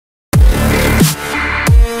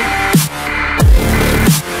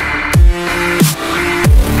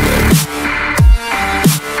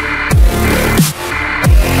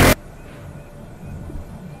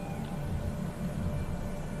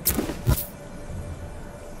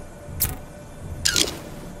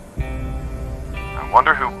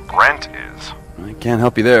Wonder who Brent is. I can't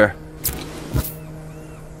help you there.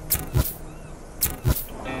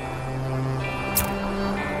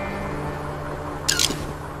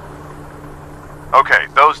 Okay,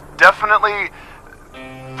 those definitely,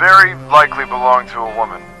 very likely belong to a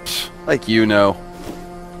woman. Like you know.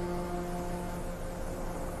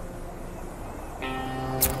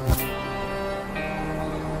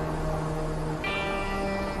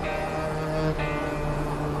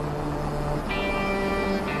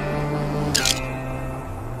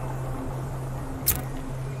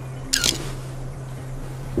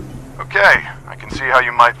 Okay, I can see how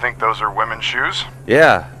you might think those are women's shoes.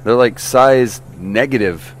 Yeah, they're like size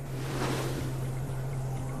negative.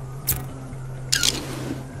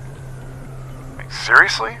 Like,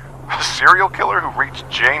 seriously? A serial killer who reached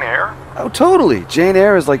Jane Eyre? Oh, totally. Jane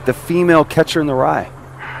Eyre is like the female Catcher in the Rye.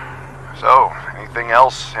 So, anything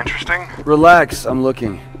else interesting? Relax, I'm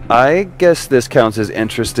looking. I guess this counts as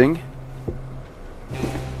interesting.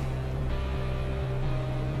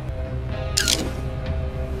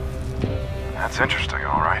 That's interesting,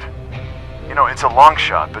 all right. You know, it's a long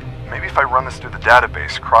shot, but maybe if I run this through the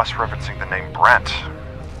database, cross-referencing the name Brent,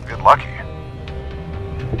 I'll get lucky.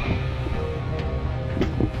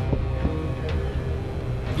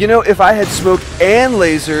 You know, if I had smoke and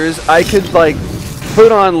lasers, I could, like,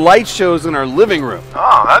 put on light shows in our living room.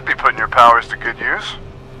 Oh, that'd be putting your powers to good use.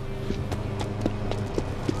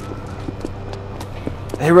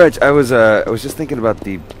 Hey, Reg, I was just thinking about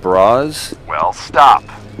the bras. Well, stop,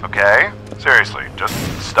 okay? Seriously, just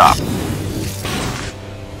stop.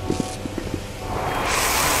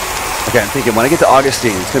 Okay, I'm thinking when I get to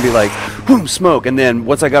Augustine, it's gonna be like, boom, smoke, and then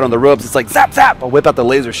once I got on the ropes, it's like, zap, zap, I'll whip out the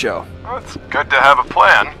laser show. Well, it's good to have a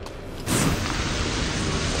plan.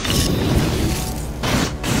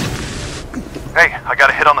 Hey, I got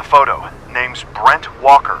a hit on the photo. Name's Brent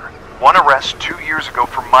Walker. One arrest 2 years ago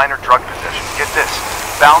for minor drug possession. Get this,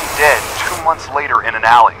 found dead 2 months later in an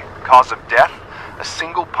alley. Cause of death? A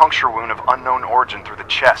single puncture wound of unknown origin through the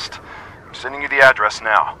chest. I'm sending you the address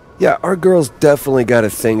now. Yeah, our girl's definitely got a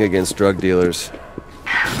thing against drug dealers.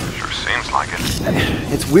 Sure seems like it.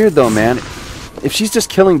 It's weird though, man. If she's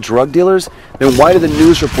just killing drug dealers, then why do the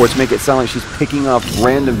news reports make it sound like she's picking off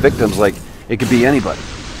random victims like it could be anybody?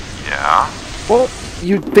 Yeah? Well,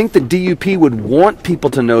 you'd think the DUP would want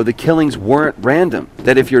people to know the killings weren't random.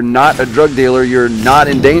 That if you're not a drug dealer, you're not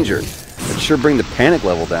in danger. That'd sure bring the panic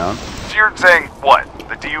level down. So you're saying what?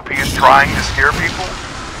 The DUP is trying to scare people?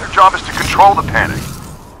 Their job is to control the panic.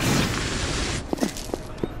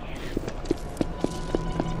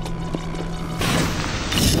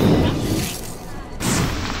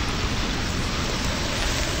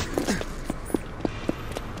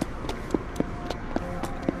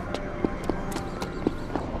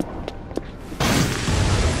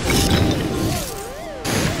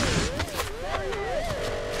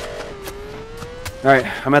 Alright,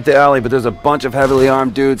 I'm at the alley, but there's a bunch of heavily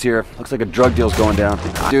armed dudes here. Looks like a drug deal's going down.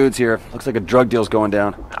 Dudes here. Looks like a drug deal's going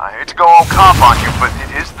down. I hate to go all cop on you, but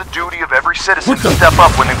it is the duty of every citizen to step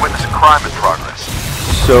up when they witness a crime in progress.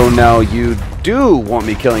 So now you do want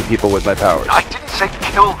me killing people with my powers? I didn't say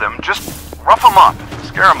kill them, just rough them up,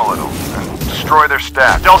 scare them a little, and destroy their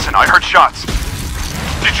staff. Delson, I heard shots.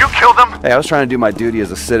 Did you kill them? Hey, I was trying to do my duty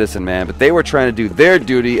as a citizen, man, but they were trying to do their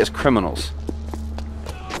duty as criminals.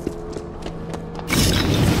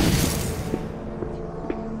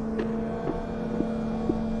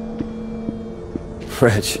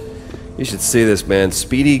 Reg, you should see this, man.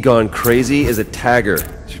 Speedy Gone Crazy is a tagger.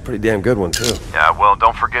 She's a pretty damn good one, too. Yeah, well,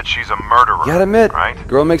 don't forget she's a murderer. You gotta admit, right?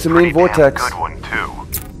 girl makes a mean vortex. Good one, too.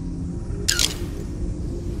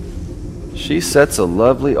 She sets a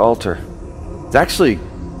lovely altar. It's actually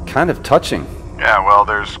kind of touching. Yeah, well,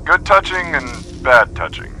 there's good touching and bad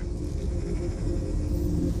touching.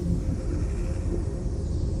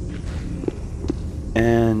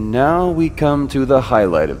 And now we come to the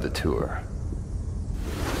highlight of the tour.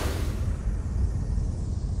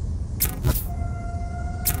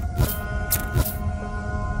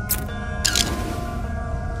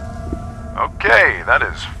 Okay, that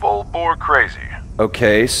is full bore crazy.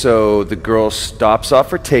 Okay, so the girl stops off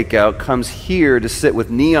for takeout, comes here to sit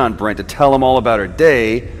with Neon Brent to tell him all about her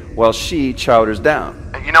day, while she chowders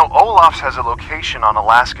down. You know, Olaf's has a location on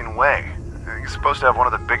Alaskan Way. He's supposed to have one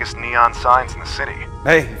of the biggest neon signs in the city.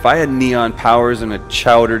 Hey, if I had neon powers and a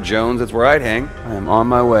Chowder Jones, that's where I'd hang. I am on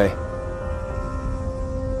my way.